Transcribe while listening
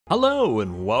Hello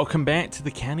and welcome back to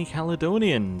the Canny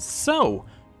Caledonians. So,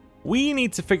 we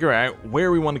need to figure out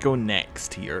where we want to go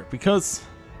next here, because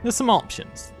there's some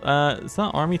options. Is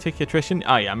that army taking attrition?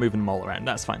 Oh yeah, I'm moving them all around,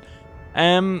 that's fine.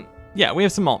 Yeah, we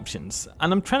have some options,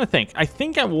 and I'm trying to think. I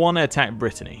think I want to attack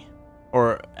Brittany,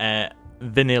 or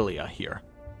Vanilia here.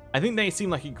 I think they seem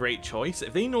like a great choice.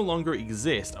 If they no longer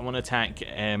exist, I want to attack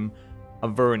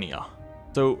Avernia.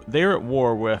 So they're at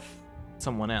war with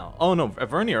someone else. Oh no,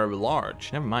 Avernia are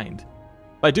large, never mind.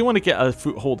 But I do want to get a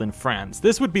foothold in France.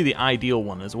 This would be the ideal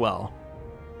one as well.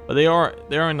 But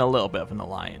they're in a little bit of an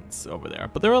alliance over there.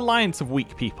 But they're an alliance of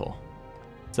weak people.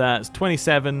 So that's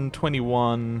 27,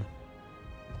 21,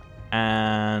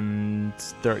 and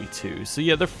 32. So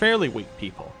yeah, they're fairly weak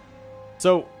people.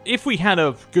 So if we had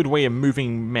a good way of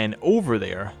moving men over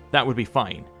there, that would be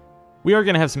fine. We are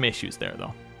going to have some issues there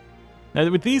though. Now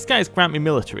would these guys grant me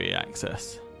military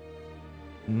access?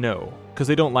 No, because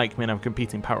they don't like me and I'm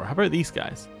competing power. How about these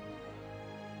guys?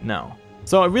 No.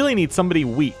 So I really need somebody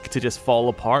weak to just fall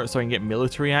apart so I can get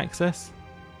military access.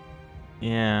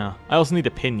 Yeah, I also need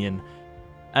opinion.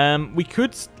 We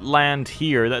could land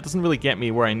here. That doesn't really get me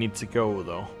where I need to go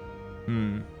though.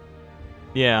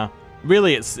 Yeah,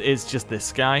 really it's just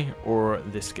this guy or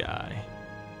this guy.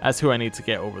 That's who I need to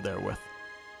get over there with.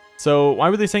 So why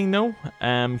were they saying no?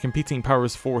 Competing power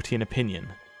is 40 in opinion.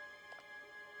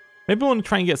 Maybe I want to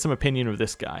try and get some opinion of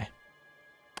this guy.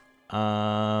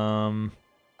 Can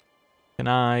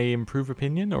I improve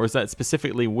opinion? Or is that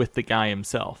specifically with the guy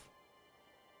himself?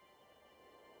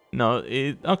 No,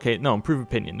 okay, no, improve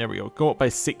opinion. There we go. Go up by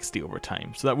 60 over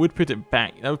time. So that would put it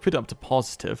back. That would put it up to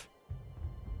positive.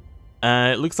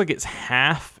 It looks like it's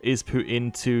half is put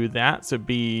into that. So it'd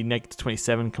be negative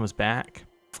 27 comes back.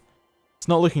 It's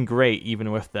not looking great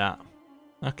even with that.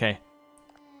 Okay.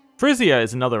 Frisia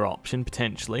is another option,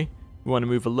 potentially. We want to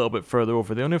move a little bit further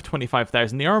over. They only have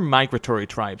 25,000. They are migratory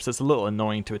tribes, so it's a little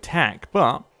annoying to attack.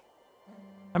 But,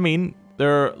 I mean,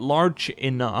 they're large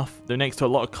enough. They're next to a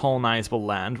lot of colonizable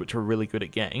land, which we're really good at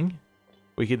getting.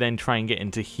 We could then try and get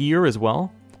into here as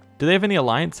well. Do they have any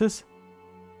alliances?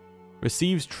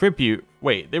 Receives tribute.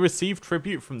 Wait, they receive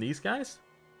tribute from these guys?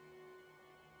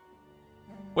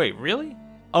 Wait, really?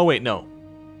 Oh, wait, no.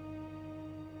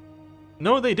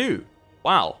 No, they do.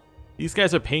 Wow. These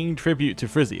guys are paying tribute to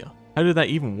Frisia. How did that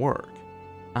even work?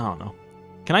 I don't know.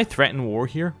 Can I threaten war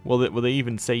here? Will they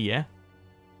even say yeah?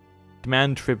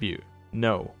 Demand tribute.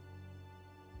 No.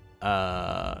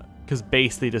 Because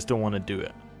base, they just don't want to do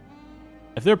it.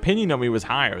 If their opinion on me was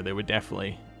higher, they would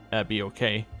definitely be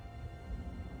okay.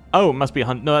 Oh, it must be a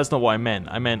hunt. No, that's not what I meant.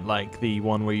 I meant like the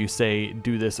one where you say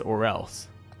do this or else.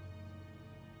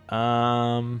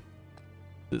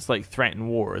 It's like threaten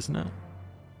war, isn't it?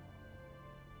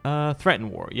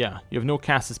 Threaten war, yeah. You have no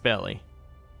casus belli.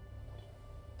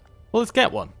 Well, let's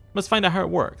get one. Let's find out how it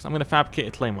works. I'm going to fabricate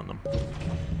a claim on them.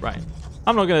 Right.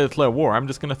 I'm not going to declare war. I'm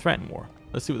just going to threaten war.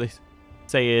 Let's see what they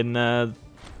say in,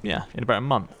 yeah, in about a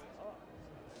month.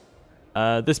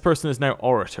 This person is now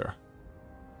orator.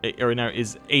 Or now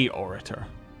is a orator.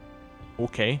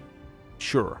 Okay.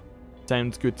 Sure.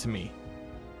 Sounds good to me.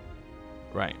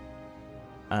 Right.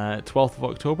 12th of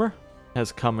October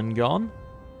has come and gone.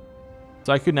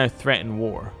 So I could now threaten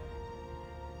war.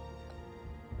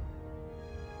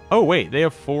 Oh wait, they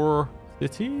have 4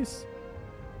 cities?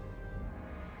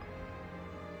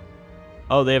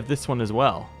 Oh, they have this one as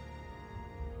well.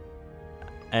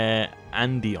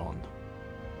 Andion.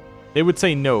 They would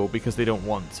say no because they don't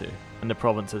want to. And the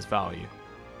province has value.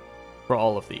 For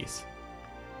all of these.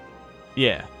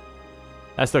 Yeah.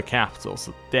 That's their capital,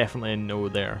 so definitely a no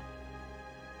there.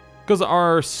 Because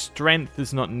our strength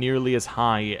is not nearly as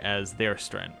high as their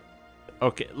strength.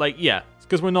 Okay, like, yeah. It's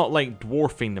because we're not, like,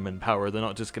 dwarfing them in power. They're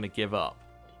not just going to give up.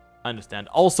 I understand.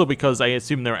 Also because I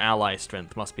assume their ally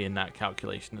strength must be in that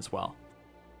calculation as well.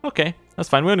 Okay, that's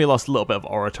fine. We only lost a little bit of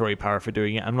oratory power for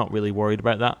doing it. I'm not really worried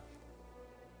about that.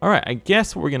 Alright, I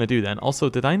guess what we're going to do then. Also,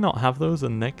 did I not have those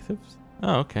in negatives?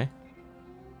 Oh, okay.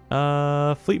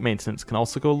 Fleet maintenance can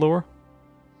also go lower.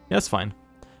 Yeah, that's fine.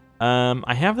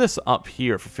 I have this up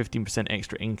here for 15%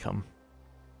 extra income.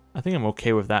 I think I'm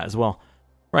okay with that as well.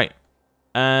 Right.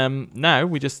 Now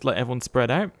we just let everyone spread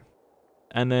out.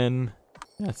 And then,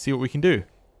 yeah, see what we can do.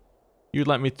 You'd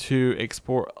like me to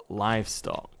export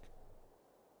livestock.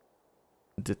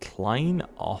 Decline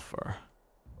offer.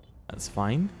 That's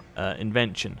fine.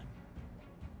 Invention.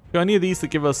 Got any of these that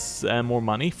give us more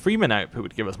money? Freeman output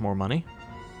would give us more money.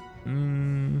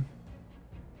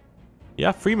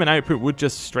 Yeah, Freeman output would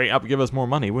just straight up give us more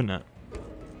money, wouldn't it?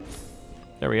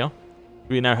 There we go.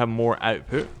 We now have more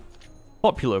output.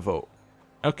 Popular vote.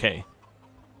 Okay.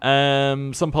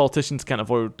 Some politicians can't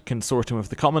avoid consorting with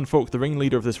the common folk. The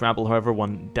ringleader of this rabble, however,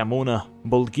 one Damona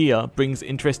Bulgia, brings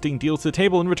interesting deals to the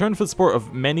table in return for the support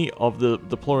of many of the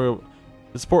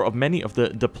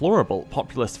deplorable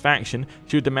populist faction.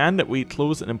 She would demand that we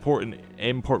close an important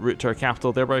import route to our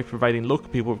capital, thereby providing local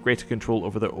people with greater control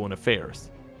over their own affairs.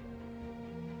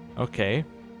 Okay.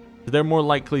 So they're more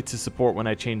likely to support when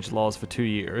I change laws for 2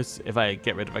 years if I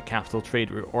get rid of a capital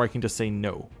trade route, or I can just say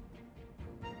no.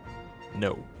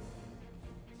 No.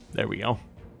 There we go.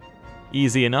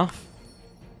 Easy enough.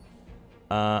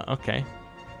 Okay.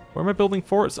 Where am I building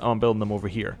forts? Oh, I'm building them over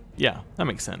here. Yeah, that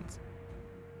makes sense.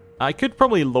 I could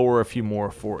probably lower a few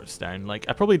more forts down. Like,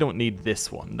 I probably don't need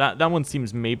this one. That one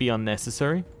seems maybe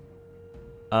unnecessary.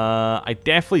 I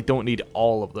definitely don't need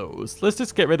all of those. Let's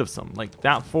just get rid of some. Like,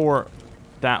 that fort,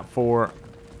 that fort.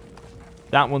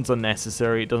 That one's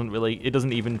unnecessary. It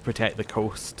doesn't even protect the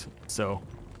coast. So,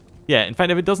 yeah, in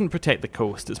fact, if it doesn't protect the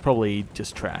coast, it's probably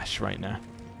just trash right now.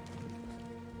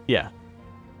 Yeah.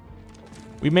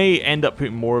 We may end up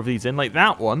putting more of these in. Like,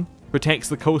 that one protects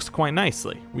the coast quite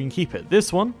nicely. We can keep it.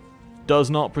 This one does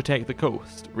not protect the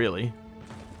coast, really.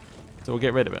 So we'll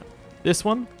get rid of it. This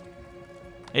one,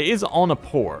 it is on a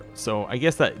port, so I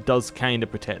guess that does kind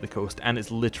of protect the coast, and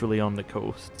it's literally on the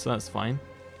coast, so that's fine.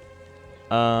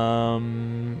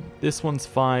 This one's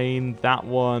fine. That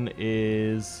one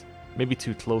is maybe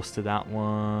too close to that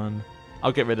one.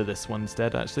 I'll get rid of this one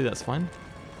instead, actually. That's fine.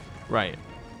 Right.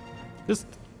 Just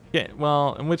get,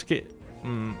 well, in which case,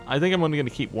 I think I'm only going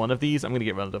to keep one of these. I'm going to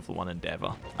get rid of the one in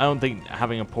Deva. I don't think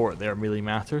having a port there really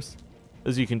matters,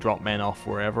 as you can drop men off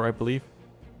wherever, I believe.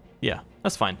 Yeah,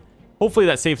 that's fine. Hopefully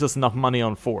that saves us enough money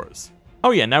on forts.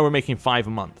 Oh yeah, now we're making 5 a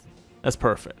month. That's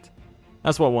perfect.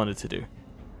 That's what I wanted to do.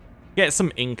 Get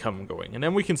some income going, and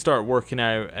then we can start working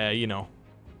out, you know,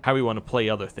 how we want to play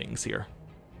other things here.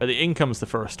 But the income's the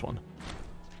first one.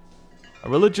 A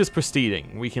religious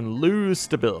proceeding. We can lose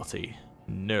stability.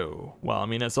 No. Well, I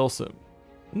mean, it's also...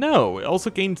 No, it also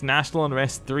gains national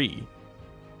unrest 3. We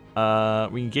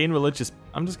can gain religious...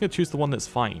 I'm just going to choose the one that's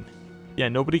fine. Yeah,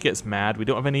 nobody gets mad. We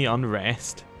don't have any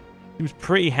unrest. Seems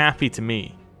pretty happy to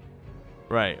me.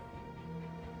 Right.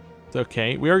 It's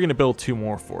okay. We are going to build 2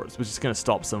 more forts, which is going to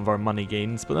stop some of our money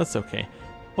gains, but that's okay.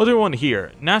 What do we want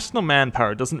here? National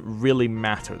manpower doesn't really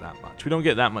matter that much. We don't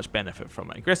get that much benefit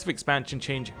from it. Aggressive expansion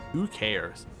change, who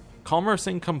cares? Commerce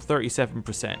income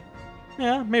 37%.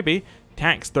 Yeah, maybe.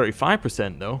 Tax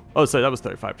 35% though. Oh, sorry, that was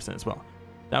 35% as well.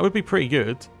 That would be pretty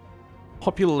good.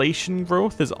 Population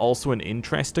growth is also an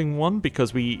interesting one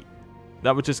because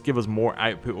that would just give us more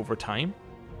output over time.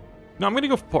 Now I'm going to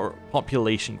go for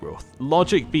population growth.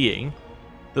 Logic being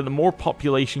that the more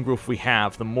population growth we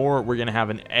have, the more we're going to have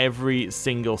in every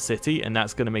single city, and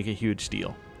that's going to make a huge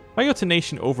deal. If I go to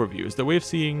nation overview, is there a way of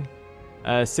seeing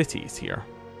cities here?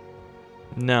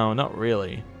 No, not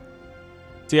really.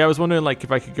 See, I was wondering like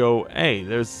if I could go, hey,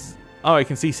 there's... Oh, I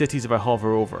can see cities if I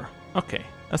hover over. Okay,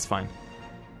 that's fine.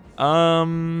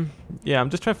 Yeah, I'm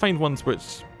just trying to find ones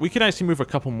which... We could actually move a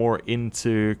couple more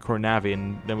into Cornavi,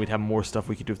 and then we'd have more stuff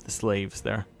we could do with the slaves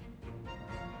there.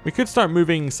 We could start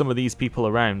moving some of these people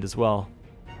around as well.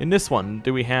 In this one,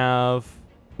 do we have...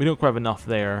 We don't quite have enough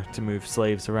there to move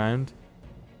slaves around.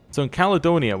 So in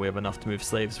Caledonia, we have enough to move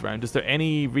slaves around. Is there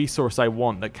any resource I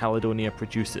want that Caledonia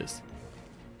produces?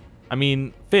 I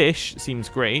mean, fish seems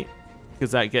great,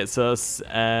 because that gets us,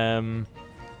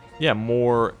 yeah,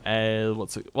 more,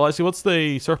 well, actually, what's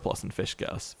the surplus in fish get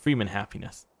us? Freeman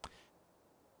happiness.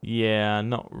 Yeah,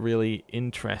 not really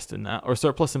interested in that. Or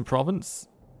surplus in province?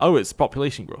 Oh, it's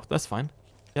population growth. That's fine.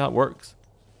 Yeah, that works.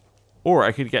 Or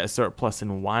I could get a surplus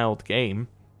in wild game.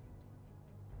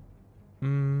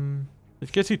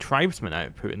 It gets you tribesmen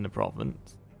output in the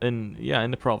province. Yeah,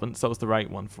 in the province. That was the right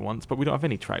one for once, but we don't have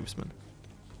any tribesmen.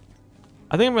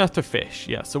 I think I'm going to have to fish.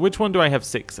 Yeah, so which one do I have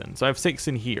 6 in? So I have 6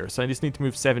 in here, so I just need to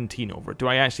move 17 over. Do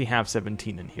I actually have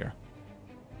 17 in here?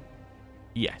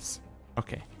 Yes.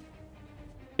 Okay.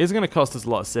 It's going to cost us a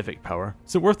lot of civic power.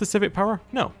 Is it worth the civic power?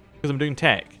 No, because I'm doing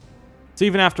tech. So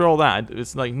even after all that,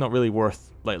 it's like not really worth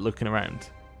like looking around.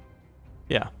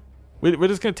 Yeah. We're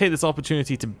just going to take this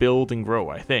opportunity to build and grow,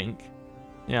 I think.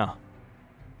 Yeah.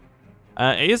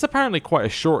 It is apparently quite a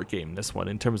short game, this one,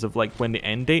 in terms of like when the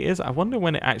end date is. I wonder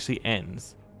when it actually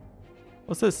ends.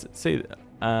 What's this say?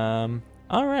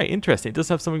 Alright, interesting. It does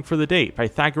have something for the date.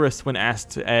 Pythagoras, when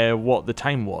asked what the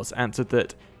time was, answered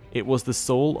that it was the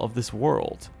soul of this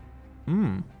world.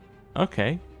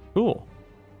 Okay, cool.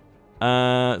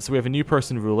 So we have a new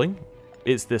person ruling.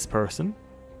 It's this person.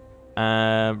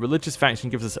 Religious faction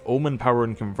gives us omen power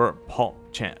and convert pop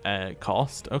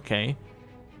cost. Okay.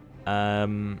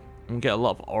 and get a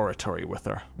lot of oratory with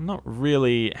her. I'm not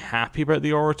really happy about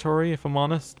the oratory, if I'm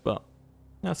honest, but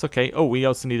that's okay. Oh, we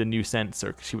also need a new censor,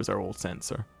 because she was our old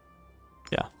censor.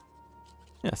 Yeah.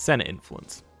 Yeah, Senate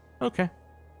influence. Okay.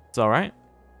 It's alright.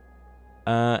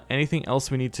 Anything else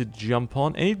we need to jump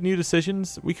on? Any new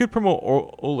decisions? We could promote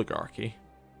oligarchy.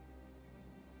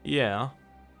 Yeah.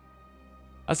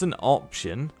 As an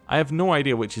option. I have no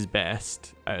idea which is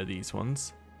best out of these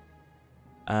ones.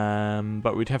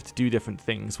 But we'd have to do different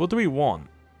things. What do we want?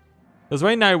 Because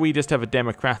right now we just have a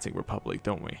democratic republic,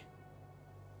 don't we?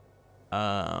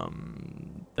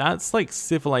 That's like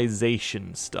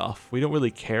civilization stuff. We don't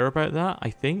really care about that, I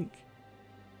think.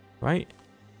 Right?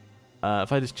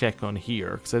 If I just check on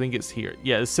here, because I think it's here.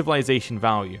 Yeah, the civilization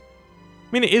value.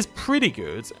 I mean, it is pretty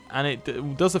good, and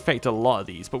it does affect a lot of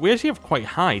these, but we actually have quite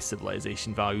high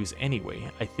civilization values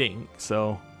anyway, I think,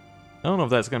 so I don't know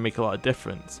if that's going to make a lot of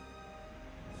difference.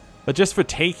 But just for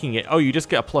taking it, oh, you just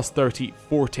get a plus 30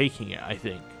 for taking it, I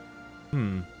think.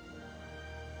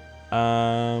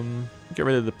 Get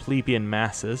rid of the plebeian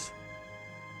masses.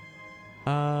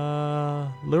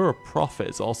 Lure of profit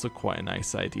is also quite a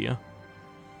nice idea.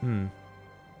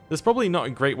 There's probably not a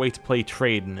great way to play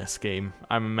trade in this game,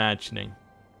 I'm imagining.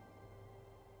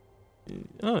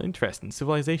 Oh, interesting.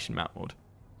 Civilization map mode.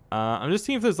 I'm just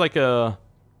seeing if there's like a...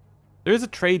 There is a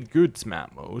trade goods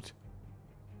map mode.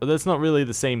 But that's not really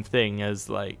the same thing as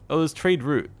like... Oh, there's trade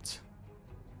routes.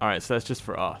 Alright, so that's just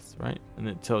for us, right? And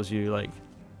it tells you like...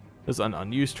 There's an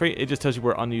unused trade... It just tells you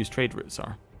where unused trade routes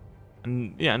are.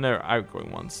 And yeah, and there are outgoing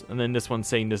ones. And then this one's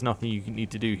saying there's nothing you need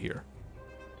to do here.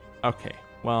 Okay,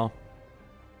 well...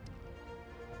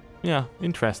 Yeah,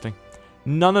 interesting.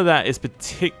 None of that is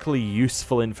particularly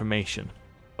useful information.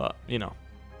 But, you know.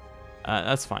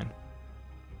 That's fine.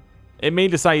 It may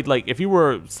decide, like, if you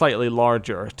were slightly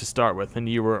larger to start with, and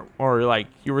you were, or like,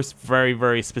 you were very,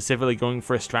 very specifically going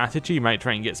for a strategy, you might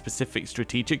try and get specific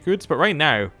strategic goods. But right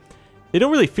now, they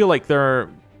don't really feel like they're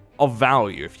of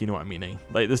value, if you know what I'm meaning.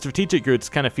 Like, the strategic goods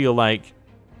kind of feel like,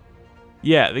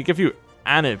 yeah, they give you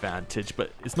an advantage,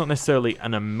 but it's not necessarily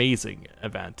an amazing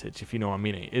advantage, if you know what I'm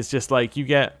meaning. It's just like you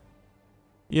get,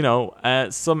 you know,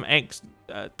 some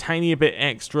tiny bit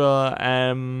extra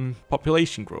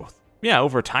population growth. Yeah,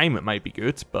 over time it might be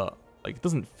good, but like it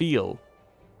doesn't feel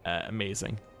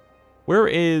amazing. Where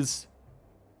is...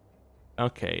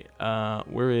 Okay,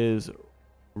 where is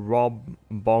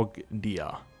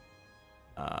Robogdia?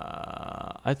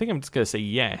 I think I'm just going to say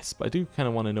yes, but I do kind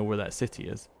of want to know where that city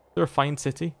is. Is there a fine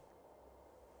city?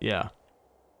 Yeah.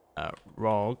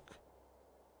 Rog.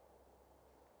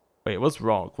 Wait, it was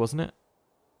Rog, wasn't it?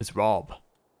 It's Rob.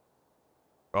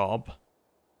 Rob.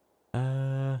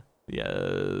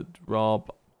 Yeah,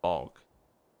 Rob Bog.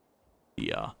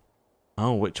 Yeah.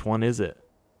 Oh, which one is it?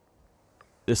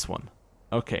 This one.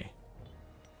 Okay.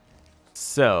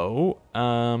 So,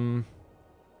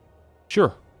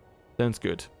 sure. Sounds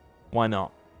good. Why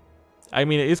not? I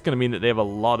mean, it is going to mean that they have a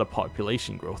lot of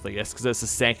population growth, I guess, because that's the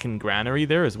second granary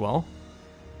there as well.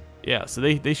 Yeah, so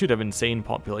they should have insane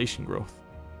population growth.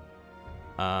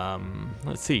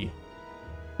 Let's see.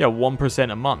 Yeah,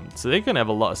 1% a month. So they're going to have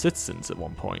a lot of citizens at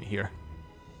one point here.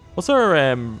 What's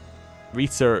our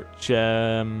research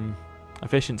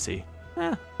efficiency?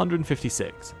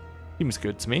 156. Seems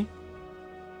good to me.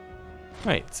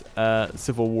 Right,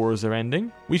 civil wars are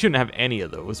ending. We shouldn't have any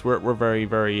of those. We're very,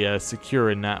 very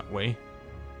secure in that way.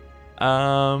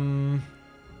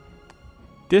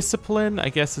 Discipline, I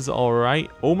guess, is alright.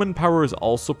 Omen power is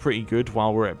also pretty good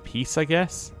while we're at peace, I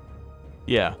guess.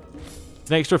 Yeah. It's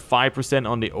an extra 5%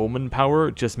 on the omen power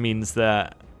just means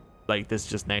that, like, this is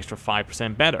just an extra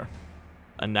 5% better.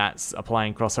 And that's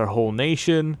applying across our whole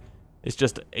nation. It's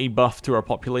just a buff to our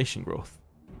population growth.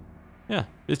 Yeah,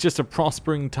 it's just a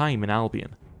prospering time in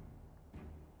Albion.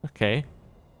 Okay.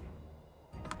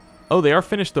 Oh, they are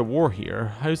finished the war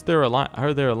here. How's their alliance? How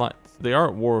are their alliance? They are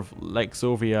at war with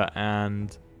Lexovia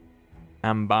and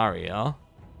Ambaria.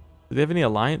 Do they have any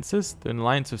alliances? They're in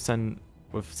alliance with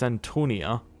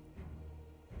Santonia.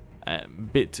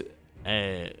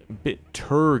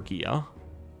 Bitturgia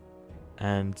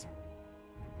and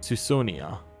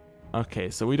Susonia. Okay,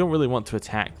 so we don't really want to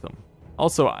attack them.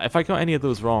 Also, if I got any of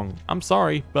those wrong, I'm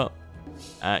sorry, but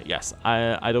yes,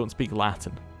 I don't speak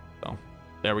Latin. So,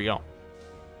 there we go.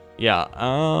 Yeah,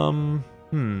 how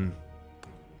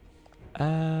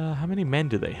many men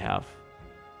do they have?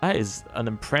 That is an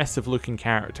impressive looking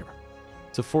character.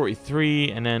 So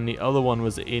 43, and then the other one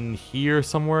was in here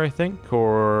somewhere, I think,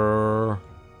 or...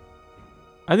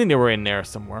 I think they were in there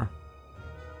somewhere.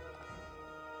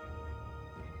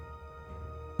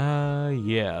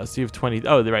 Yeah, so you have 20...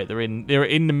 Oh, they're right, they're in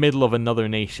the middle of another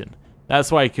nation. That's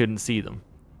why I couldn't see them.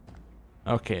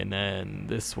 Okay, and then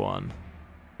this one.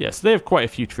 Yeah, so they have quite a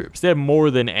few troops. They have more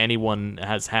than anyone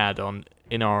has had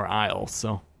in our isle,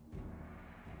 so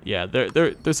yeah,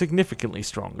 they're significantly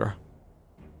stronger.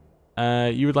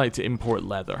 You would like to import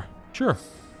leather. Sure,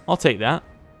 I'll take that.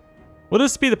 Will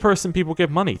this be the person people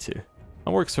give money to?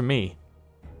 That works for me.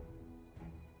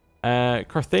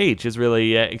 Carthage is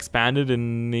really expanded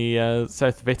in the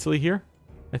south of Italy here,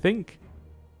 I think.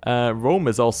 Rome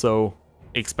is also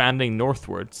expanding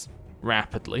northwards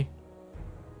rapidly.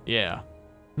 Yeah.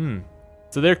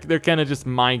 So they're kind of just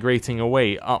migrating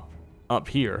away up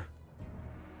here.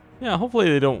 Yeah, hopefully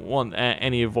they don't want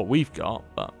any of what we've got,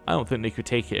 but I don't think they could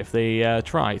take it if they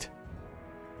tried.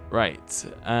 Right,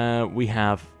 we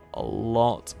have a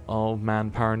lot of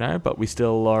manpower now, but we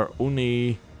still are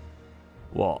only,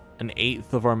 what, an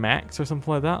eighth of our max or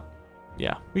something like that?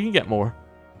 Yeah, we can get more.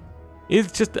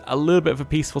 It's just a little bit of a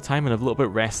peaceful time and I'm a little bit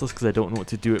restless because I don't know what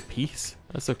to do at peace.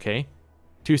 That's okay.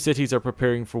 2 cities are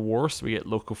preparing for war, so we get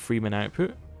local freeman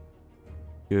output.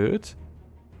 Good.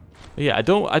 But yeah, I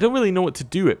don't really know what to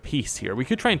do at peace here. We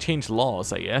could try and change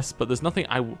laws, I guess, but there's nothing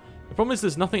the problem is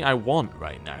there's nothing I want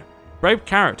right now. Bribe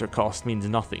character cost means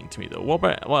nothing to me though.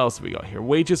 What else have we got here?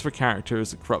 Wages for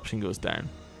characters, corruption goes down.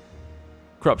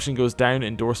 Corruption goes down,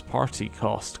 endorsed party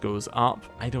cost goes up.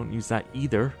 I don't use that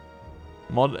either.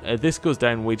 This goes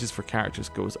down, wages for characters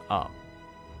goes up.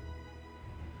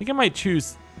 I think I might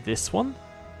choose this one.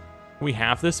 We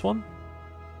have this one.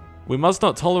 We must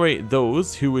not tolerate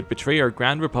those who would betray our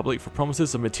Grand Republic for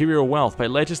promises of material wealth. By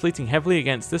legislating heavily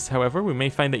against this, however, we may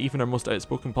find that even our most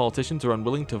outspoken politicians are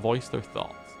unwilling to voice their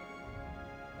thoughts.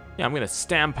 Yeah, I'm going to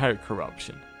stamp out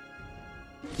corruption.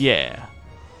 Yeah.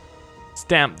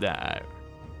 Stamp that out.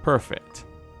 Perfect.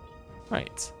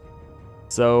 Right.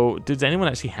 So, does anyone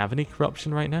actually have any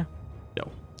corruption right now?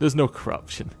 No, there's no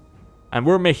corruption. And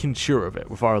we're making sure of it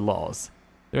with our laws.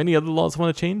 Are there any other laws I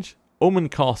want to change? Omen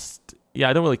cost. Yeah,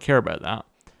 I don't really care about that.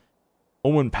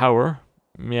 Omen power.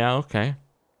 Yeah, okay.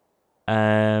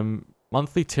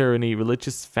 Monthly tyranny,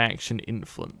 religious faction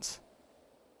influence.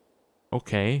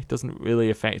 Okay, doesn't really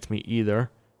affect me either.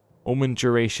 Omen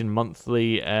duration,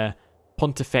 monthly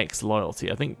Pontifex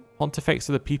loyalty. I think Pontifex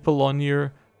are the people on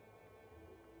your,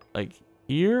 like,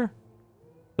 here?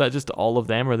 Is that just all of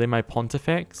them? Are they my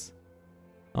Pontifex?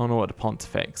 I don't know what a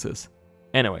Pontifex is.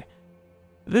 Anyway,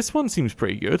 this one seems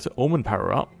pretty good. Omen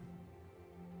power up.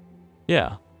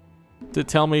 Yeah. Did it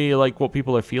tell me, like, what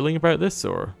people are feeling about this,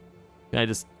 or can I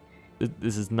just...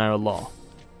 This is now a law.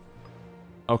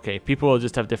 Okay, people will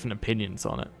just have different opinions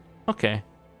on it. Okay.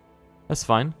 That's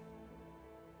fine.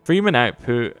 Freeman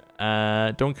output.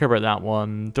 Don't care about that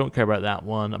one. Don't care about that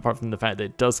one. Apart from the fact that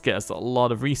it does get us a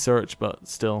lot of research, but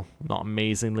still not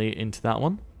amazingly into that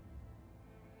one.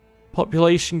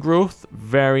 Population growth.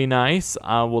 Very nice.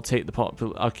 I will take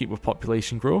the I'll keep with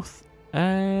population growth.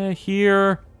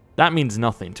 Here... That means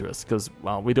nothing to us because,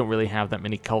 well, we don't really have that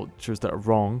many cultures that are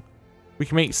wrong. We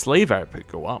can make slave output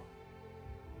go up.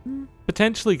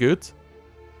 Potentially good.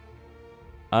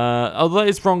 Although that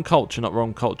is wrong culture, not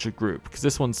wrong culture group, because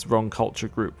this one's wrong culture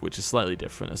group, which is slightly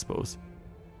different, I suppose.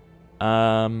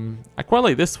 I quite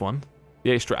like this one,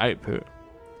 the extra output.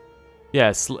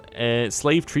 Yeah,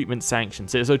 slave treatment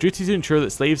sanctions. It is our duty to ensure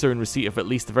that slaves are in receipt of at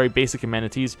least the very basic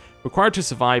amenities required to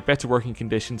survive, better working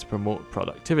conditions, promote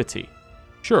productivity.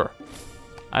 Sure,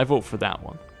 I vote for that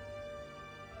one.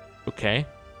 Okay.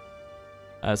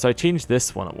 So I changed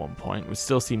this one at one point, which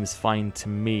still seems fine to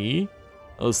me.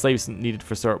 Although slaves needed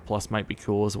for surplus might be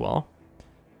cool as well.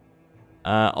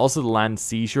 Also the land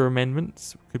seizure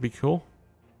amendments could be cool.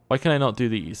 Why can I not do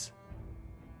these?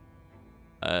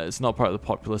 It's not part of the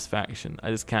populist faction. I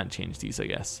just can't change these, I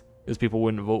guess. Because people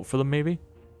wouldn't vote for them, maybe?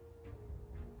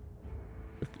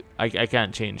 I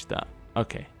can't change that.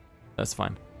 Okay, that's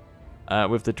fine.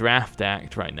 With the Draft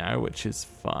Act right now, which is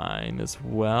fine as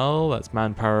well. That's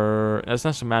manpower. That's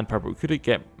national manpower, but we could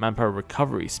get manpower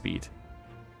recovery speed.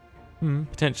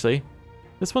 Potentially.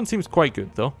 This one seems quite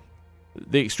good, though.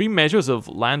 The extreme measures of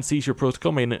land seizure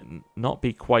protocol may not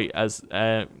be quite as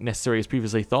necessary as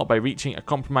previously thought. By reaching a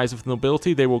compromise with the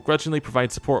nobility, they will grudgingly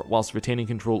provide support whilst retaining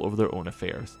control over their own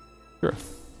affairs. Sure.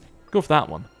 Go for that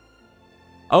one.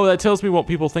 Oh, that tells me what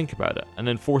people think about it. And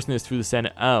enforcing this through the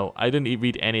Senate. Oh, I didn't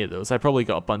read any of those. I probably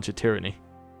got a bunch of tyranny.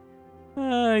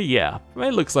 Yeah.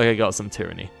 It looks like I got some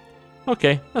tyranny.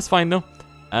 Okay, that's fine though.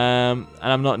 And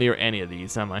I'm not near any of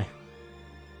these, am I?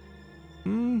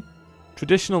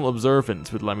 Traditional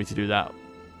observance would allow me to do that.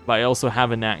 But I also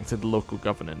have enacted the Local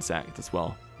Governance Act as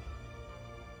well.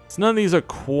 So none of these are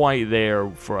quite there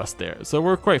for us there. So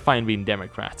we're quite fine being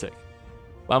democratic.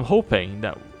 But I'm hoping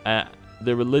that...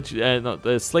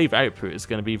 the slave output is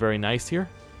going to be very nice here.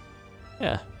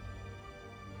 Yeah.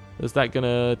 Is that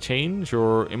gonna change,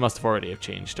 or it must have already have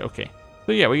changed? Okay.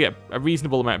 So yeah, we get a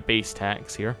reasonable amount of base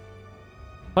tax here.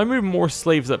 If I move more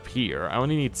slaves up here, I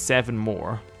only need 7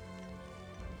 more.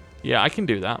 Yeah, I can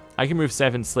do that. I can move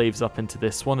 7 slaves up into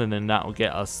this one, and then that'll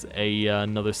get us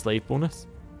another slave bonus.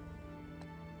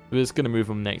 We're just gonna move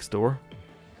them next door.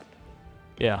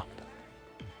 Yeah.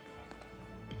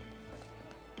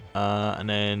 And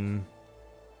then,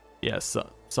 yeah,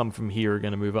 some from here are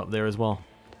gonna move up there as well.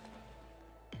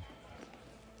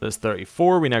 There's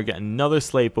 34. We now get another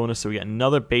slave bonus, so we get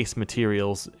another base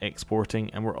materials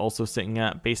exporting, and we're also sitting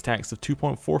at base tax of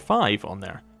 2.45 on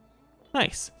there.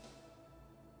 Nice.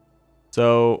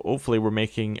 So hopefully we're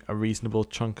making a reasonable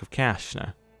chunk of cash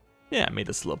now. Yeah, it made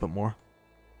us a little bit more.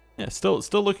 Yeah, still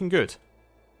looking good.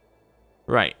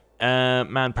 Right,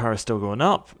 manpower is still going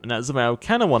up, and that's about I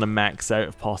kind of want to max out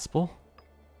if possible.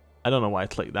 I don't know why I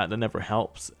clicked that. That never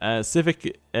helps.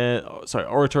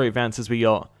 Oratory advances we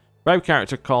got. Bribe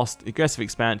character cost, aggressive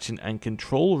expansion, and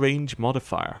control range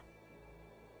modifier.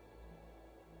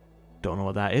 Don't know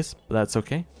what that is, but that's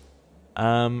okay.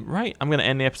 Right, I'm going to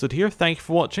end the episode here. Thank you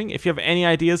for watching. If you have any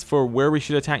ideas for where we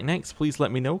should attack next, please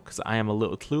let me know, because I am a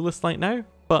little clueless right now.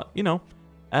 But, you know,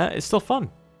 it's still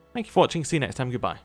fun. Thank you for watching. See you next time. Goodbye.